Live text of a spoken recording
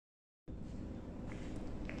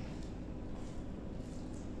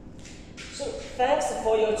Thanks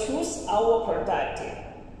for your choose our product.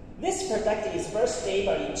 This product is very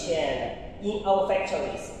stable in chain in our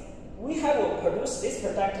factories. We have produced this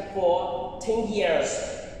product for 10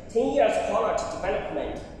 years. 10 years quality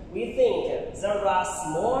development. We think there are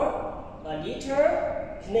small,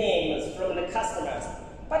 little claims from the customers,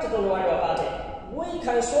 but don't worry about it. We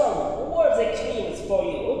can solve all the claims for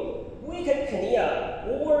you. We can clear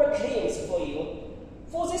all the claims for you.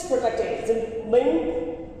 For this product, the main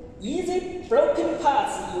easy broken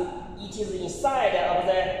parts it is inside of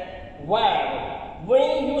the valve.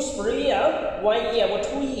 When you spray 1 year or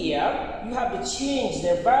 2 years, you have to change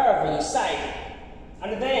the valve inside,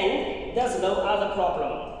 and then there's no other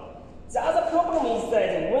problem. The other problem is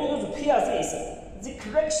that when you repair this, the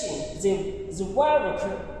correction,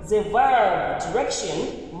 the valve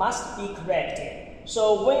direction must be corrected.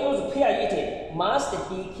 So when you repair it, must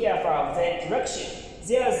be careful of the direction.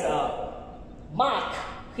 There's a mark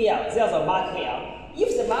here. There's a mark here.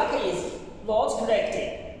 If the mark is not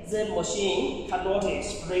corrected, the machine cannot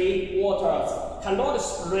spray water, cannot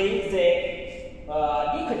spray the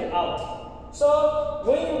liquid out. So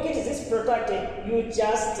when you get this product, you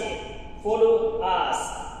just follow us.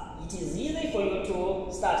 It is easy for you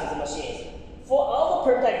to start the machine. For our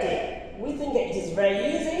product, we think it is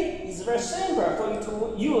very easy, it's very simple for you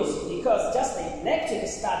to use because just the electric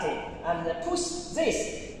starting and push this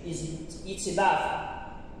it's enough.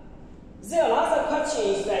 The other question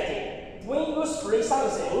is that when you spray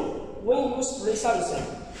something,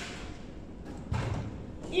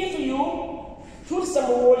 if you put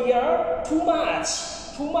some oil too much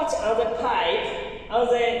on the pipe, on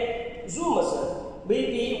the zooms,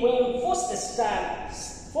 maybe when you first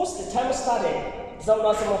time started, there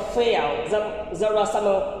are some fail,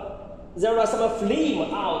 there are some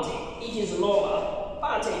flame out. It is normal,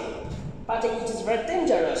 but it is very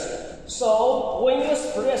dangerous. So when you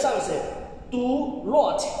spray something, do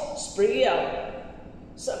not spray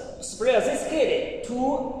this kit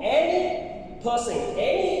to any person,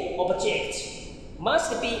 any object.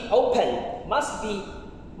 Must be open. Must be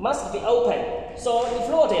open. So if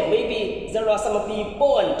not, maybe there are some be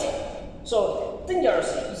burnt. So dangerous.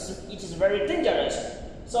 It is very dangerous.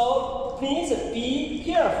 So please be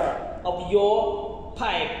careful of your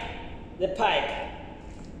pipe. The pipe.